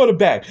my daughter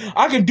back.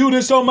 I can do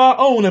this on my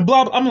own and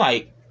blah, blah. I'm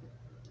like,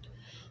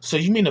 so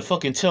you mean to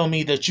fucking tell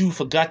me that you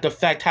forgot the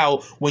fact how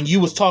when you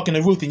was talking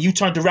to Ruth and you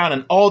turned around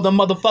and all the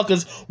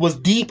motherfuckers was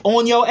deep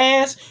on your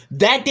ass,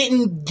 that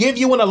didn't give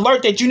you an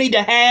alert that you need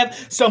to have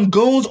some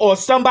goons or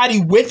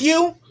somebody with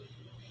you?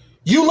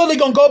 You literally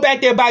gonna go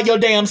back there by your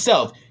damn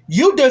self.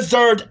 You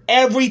deserved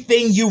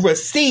everything you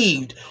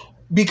received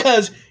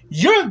because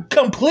you're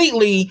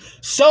completely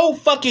so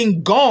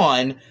fucking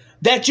gone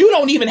that you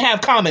don't even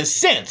have common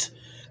sense.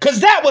 Because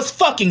that was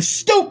fucking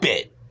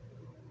stupid.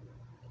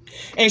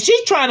 And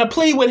she's trying to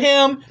plead with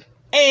him,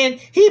 and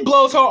he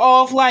blows her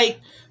off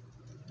like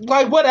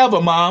whatever,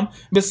 Mom.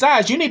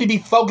 Besides, you need to be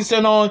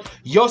focusing on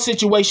your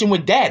situation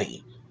with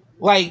Daddy.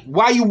 Like,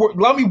 why you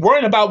let me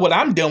worrying about what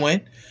I'm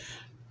doing?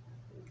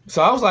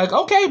 So I was like,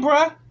 okay,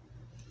 bruh.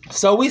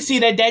 So we see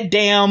that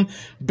damn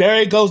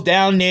Barry goes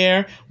down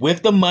there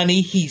with the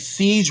money. He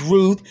sees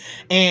Ruth,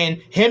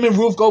 and him and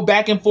Ruth go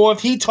back and forth.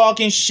 He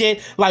talking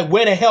shit like,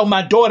 where the hell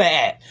my daughter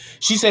at?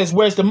 She says,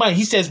 where's the money?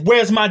 He says,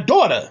 where's my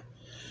daughter?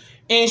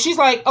 And she's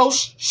like, oh,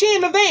 she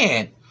in the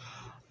van.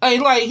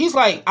 He's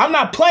like, I'm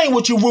not playing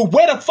with you, Ruth.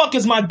 Where the fuck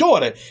is my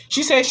daughter?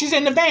 She says she's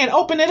in the van.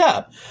 Open it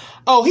up.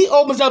 Oh, he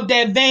opens up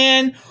that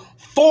van.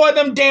 4 of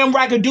them damn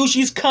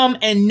rackadooshies come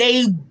and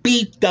they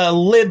beat the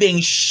living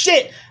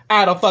shit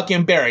out of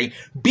fucking Barry.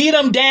 Beat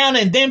him down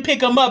and then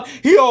pick him up.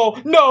 He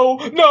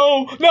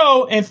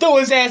no, and threw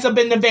his ass up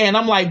in the van.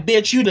 I'm like,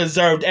 bitch, you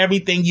deserved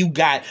everything you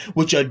got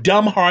with your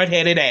dumb,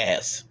 hard-headed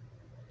ass.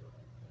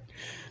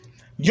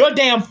 Your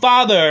damn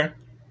father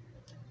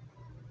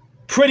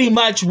pretty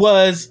much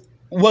was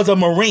a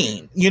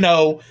Marine, you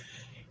know.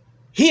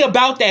 He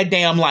about that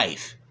damn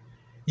life.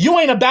 You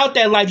ain't about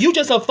that life. You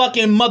just a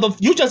fucking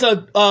you just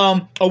a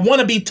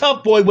wannabe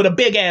tough boy with a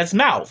big ass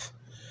mouth.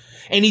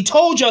 And he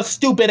told your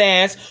stupid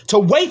ass to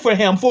wait for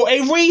him for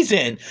a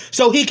reason,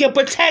 so he can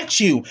protect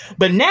you.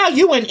 But now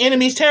you in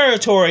enemy's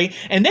territory,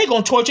 and they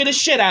gonna torture the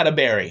shit out of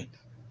Barry.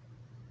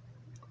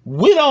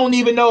 We don't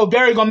even know if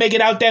Barry gonna make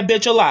it out that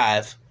bitch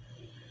alive.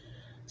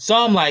 So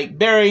I'm like,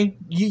 Barry,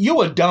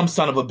 you a dumb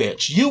son of a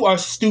bitch. You are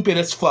stupid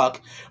as fuck,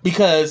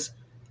 because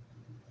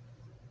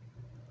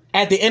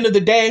at the end of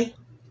the day,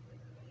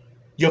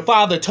 your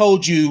father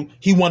told you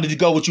he wanted to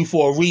go with you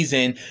for a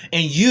reason,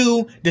 and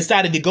you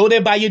decided to go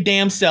there by your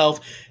damn self.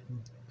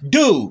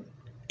 Dude,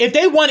 if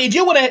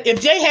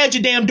they had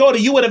your damn daughter,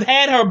 you would have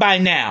had her by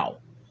now.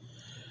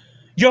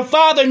 Your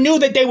father knew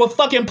that they were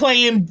fucking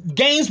playing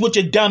games with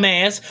your dumb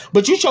ass,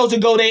 but you chose to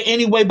go there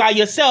anyway by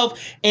yourself,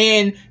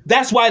 and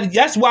that's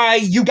why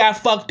you got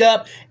fucked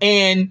up.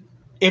 And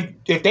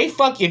if they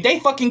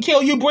fucking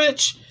kill you,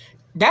 bitch,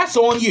 that's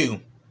on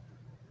you.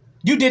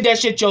 You did that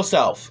shit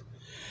yourself.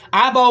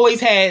 I've always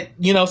had,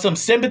 you know, some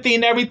sympathy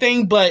and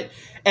everything, but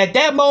at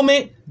that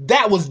moment,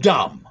 that was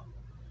dumb.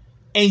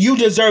 And you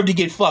deserve to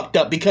get fucked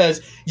up, because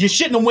you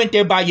shouldn't have went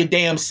there by your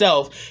damn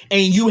self,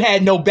 and you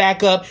had no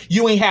backup,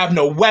 you ain't have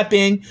no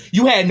weapon,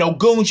 you had no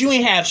goons, you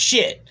ain't have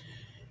shit.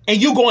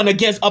 And you going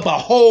against up a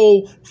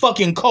whole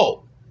fucking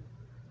cult.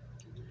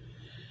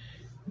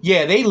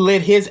 Yeah, they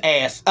lit his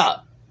ass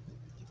up.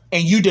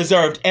 And you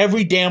deserved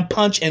every damn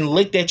punch and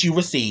lick that you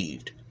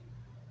received.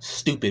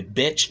 Stupid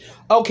bitch.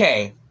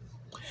 Okay.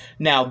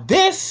 Now,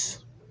 this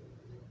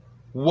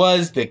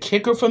was the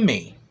kicker for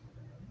me.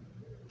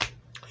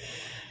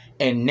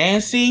 And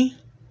Nancy,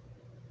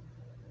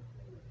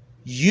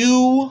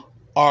 you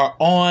are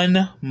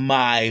on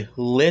my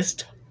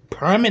list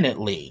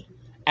permanently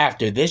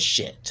after this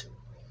shit.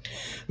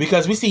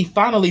 Because we see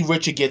finally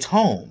Richard gets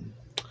home.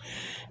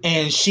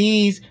 And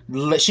she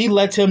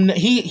lets him,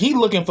 he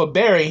looking for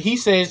Barry. He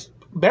says,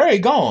 Barry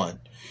gone.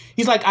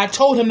 He's like, I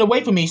told him to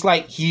wait for me. He's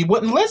like, he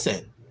wouldn't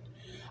listen.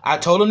 I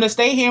told him to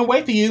stay here and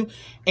wait for you.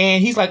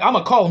 And he's like, I'm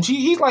going to call him.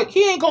 He's like,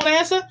 he ain't going to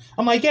answer.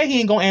 I'm like, yeah, he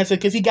ain't going to answer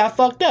because he got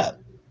fucked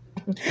up.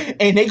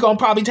 And they going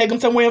to probably take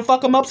him somewhere and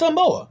fuck him up some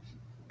more.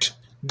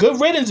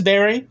 Good riddance,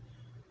 Barry.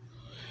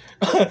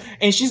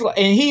 And she's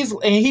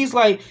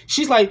like,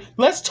 she's like,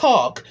 let's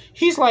talk.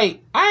 He's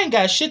like, I ain't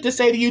got shit to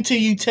say to you till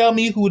you tell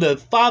me who the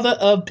father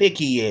of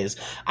Picky is.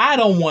 I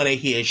don't want to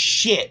hear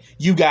shit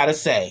you got to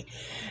say.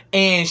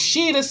 And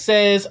Sheeta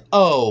says,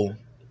 oh,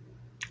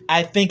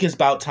 I think it's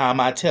about time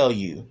I tell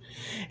you.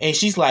 And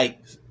she's like,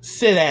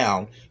 sit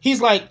down.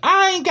 He's like,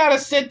 I ain't gotta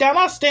sit down.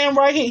 I'll stand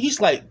right here.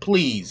 He's like,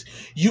 please,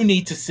 you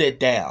need to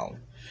sit down.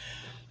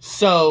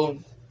 So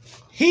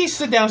he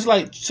sit down. She's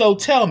like, so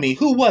tell me,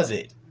 who was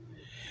it?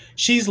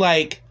 She's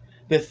like,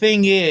 the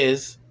thing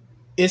is,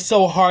 it's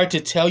so hard to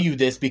tell you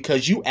this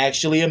because you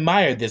actually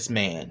admire this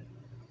man.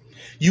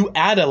 You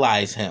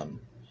idolize him.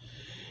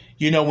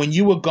 You know, when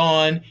you were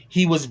gone,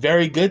 he was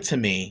very good to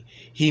me.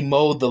 He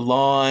mowed the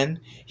lawn.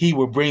 He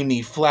would bring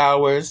me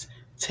flowers,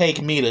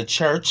 take me to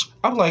church.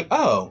 I'm like,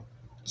 oh,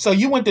 so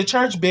you went to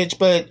church, bitch,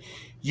 but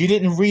you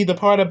didn't read the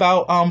part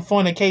about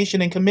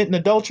fornication and committing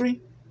adultery?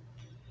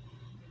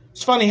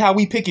 It's funny how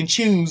we pick and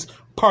choose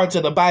parts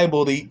of the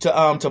Bible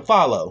to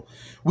follow.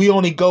 We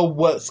only go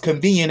what's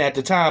convenient at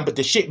the time, but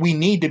the shit we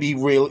need to be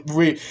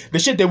the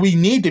shit that we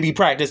need to be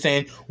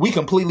practicing, we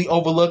completely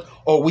overlook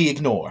or we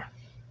ignore.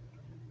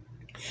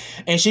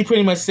 And she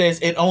pretty much says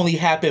it only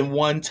happened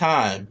one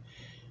time.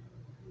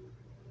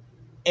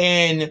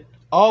 And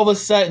all of a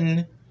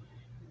sudden,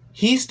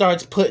 he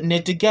starts putting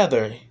it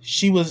together.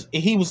 He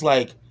was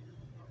like,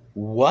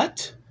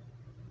 what?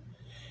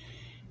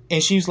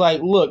 And she's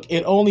like, look,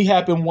 it only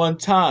happened one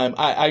time.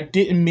 I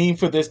didn't mean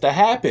for this to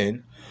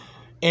happen.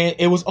 And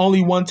it was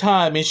only one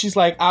time. And she's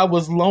like, I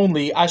was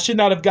lonely. I should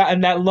not have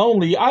gotten that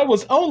lonely. I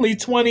was only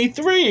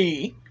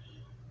 23.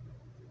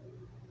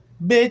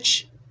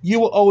 Bitch, you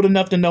were old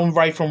enough to know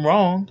right from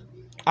wrong.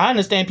 I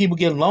understand people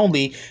get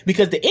lonely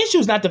because the issue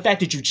is not the fact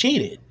that you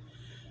cheated.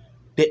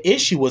 The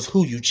issue was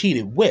who you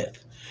cheated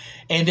with.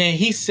 And then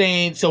he's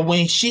saying, so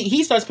when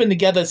he starts putting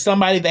together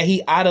somebody that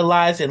he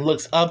idolized and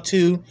looks up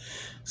to,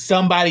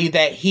 somebody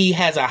that he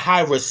has a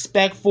high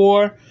respect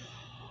for,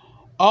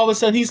 all of a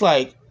sudden he's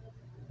like,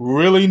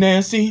 really,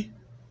 Nancy?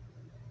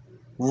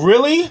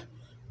 Really?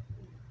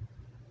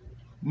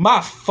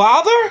 My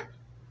father?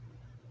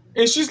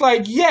 And she's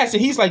like, yes.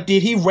 And he's like,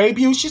 did he rape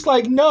you? She's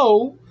like,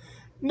 no,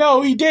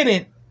 he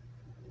didn't.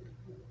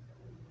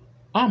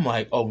 I'm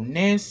like, oh,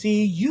 Nancy,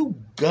 you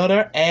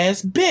gutter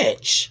ass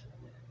bitch.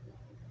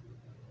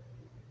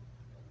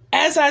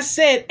 As I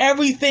said,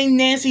 everything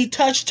Nancy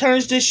touched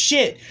turns to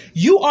shit.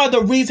 You are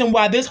the reason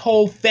why this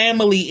whole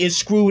family is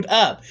screwed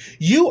up.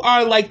 You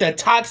are like the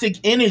toxic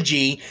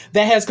energy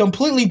that has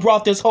completely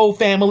brought this whole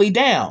family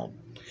down.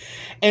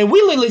 And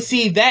we literally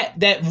see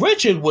that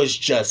Richard was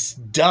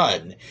just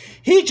done.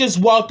 He just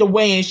walked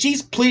away and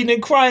she's pleading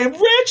and crying,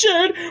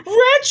 Richard,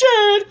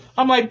 Richard.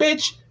 I'm like,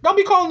 bitch, don't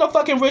be calling no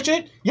fucking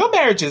Richard. Your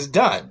marriage is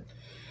done.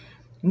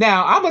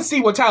 Now, I'm going to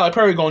see what Tyler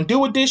Perry going to do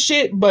with this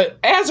shit, but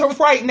as of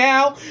right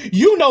now,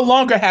 you no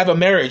longer have a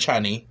marriage,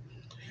 honey.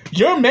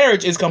 Your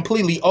marriage is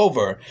completely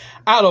over.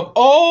 Out of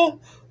all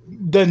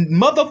the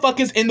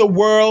motherfuckers in the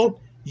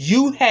world,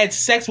 you had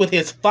sex with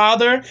his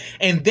father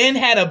and then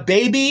had a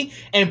baby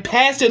and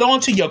passed it on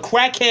to your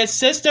crackhead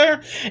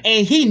sister,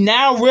 and he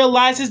now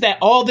realizes that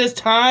all this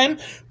time,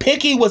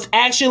 Picky was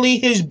actually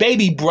his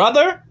baby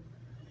brother?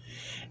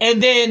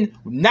 And then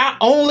not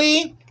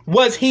only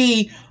was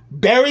he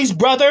Barry's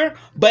brother,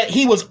 but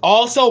he was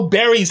also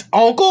Barry's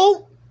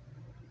uncle?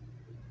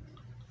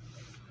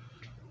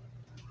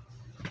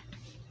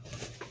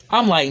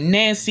 I'm like,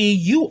 Nancy,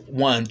 you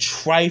one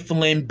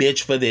trifling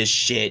bitch for this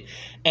shit.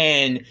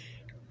 And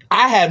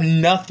I have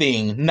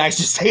nothing nice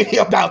to say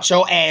about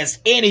your ass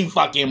any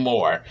fucking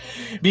more.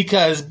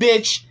 Because,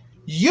 bitch,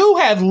 you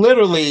have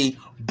literally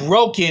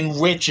broken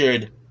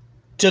Richard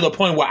to the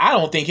point where I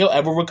don't think he'll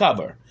ever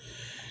recover.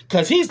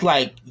 Because he's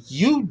like,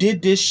 you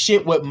did this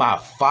shit with my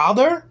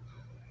father?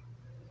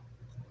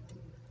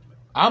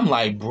 I'm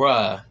like,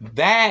 bruh,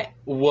 that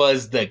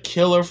was the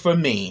killer for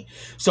me.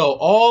 So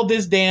all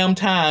this damn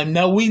time,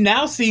 now we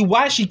now see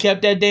why she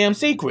kept that damn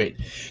secret.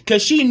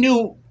 Because she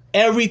knew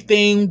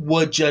everything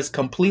would just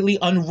completely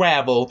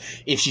unravel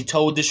if she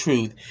told the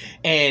truth.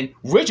 And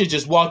Richard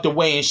just walked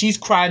away and she's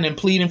crying and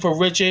pleading for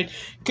Richard.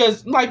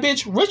 Because, like,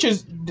 bitch,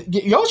 Richard's,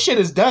 your shit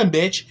is done,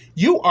 bitch.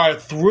 You are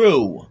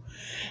through.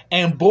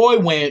 And boy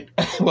went,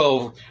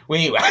 well,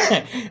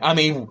 I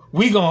mean,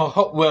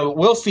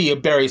 we'll see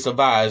if Barry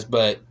survives,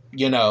 but,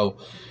 you know,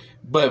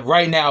 but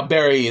right now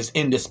Barry is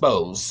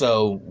indisposed.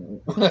 So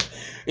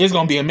it's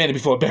going to be a minute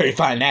before Barry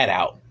find that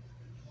out.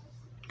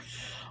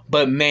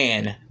 But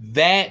man,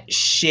 that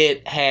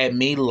shit had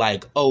me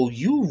like, oh,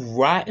 you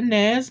rotten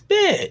ass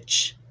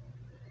bitch.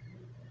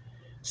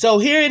 So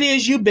here it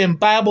is, you've been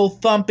Bible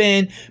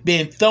thumping,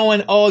 been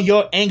throwing all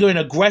your anger and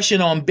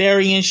aggression on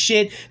Barry and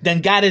shit,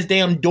 then got his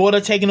damn daughter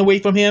taken away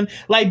from him.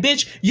 Like,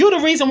 bitch, you're the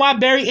reason why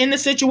Barry in the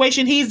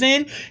situation he's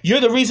in.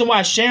 You're the reason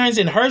why Sharon's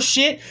in her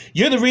shit.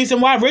 You're the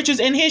reason why Richard's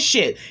in his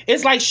shit.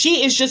 It's like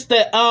she is just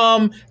the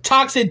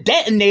toxic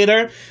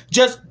detonator,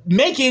 just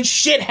making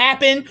shit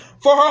happen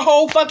for her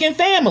whole fucking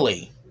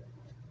family.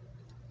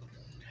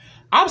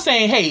 I'm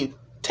saying, hey,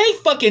 take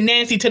fucking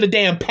Nancy to the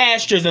damn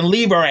pastures and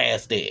leave her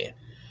ass there.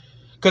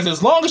 Because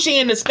as long as she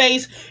in the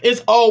space,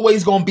 it's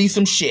always going to be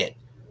some shit.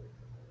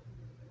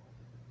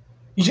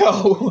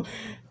 Yo,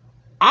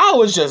 I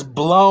was just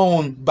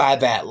blown by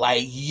that.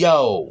 Like,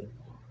 yo.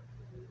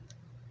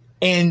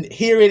 And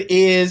here it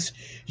is.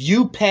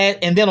 You pat,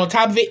 and then on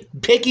top of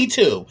it, Picky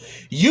too.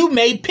 You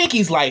made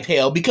Picky's life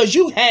hell because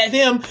you had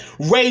him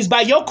raised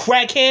by your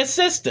crackhead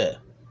sister.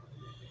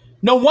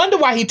 No wonder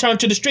why he turned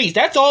to the streets.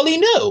 That's all he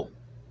knew.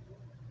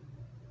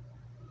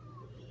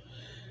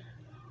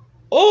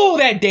 Oh,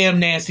 that damn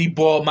Nancy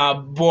boiled my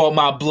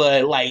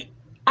blood. Like,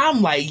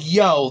 I'm like,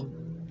 yo,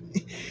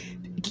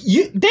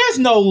 there's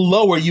no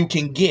lower you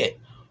can get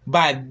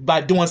by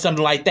doing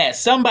something like that.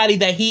 Somebody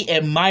that he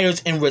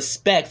admires and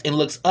respects and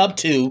looks up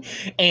to,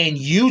 and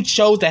you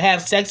chose to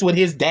have sex with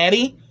his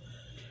daddy?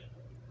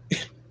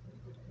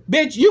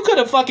 Bitch, you could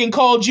have fucking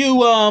called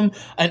you an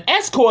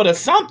escort or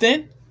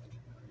something.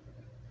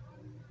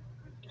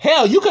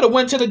 Hell, you could have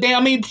went to the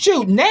damn, I mean,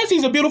 shoot,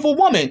 Nancy's a beautiful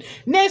woman.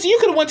 Nancy, you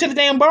could have went to the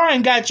damn bar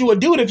and got you a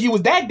dude if you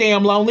was that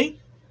damn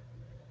lonely.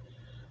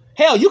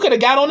 Hell, you could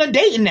have got on a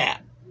dating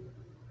app.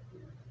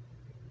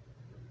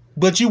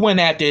 But you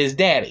went after his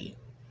daddy.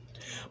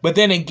 But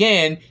then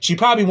again, she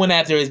probably went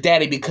after his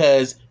daddy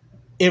because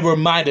it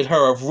reminded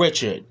her of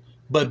Richard.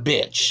 But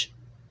bitch,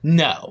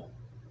 no.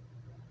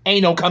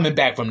 Ain't no coming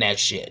back from that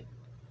shit.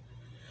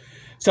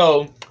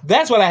 So,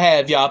 that's what I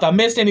have, y'all. If I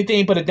missed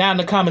anything, put it down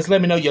in the comments.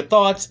 Let me know your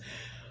thoughts.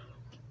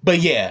 But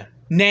yeah,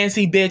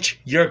 Nancy, bitch,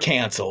 you're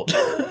canceled.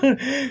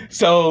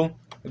 So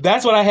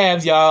that's what I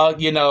have, y'all.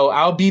 You know,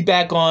 I'll be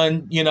back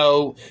on, you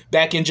know,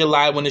 back in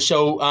July when the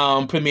show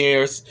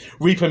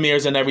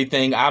re-premieres and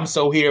everything. I'm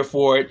so here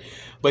for it.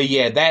 But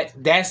yeah,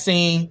 that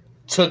scene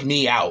took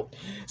me out.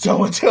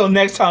 So until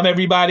next time,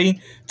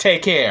 everybody,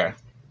 take care.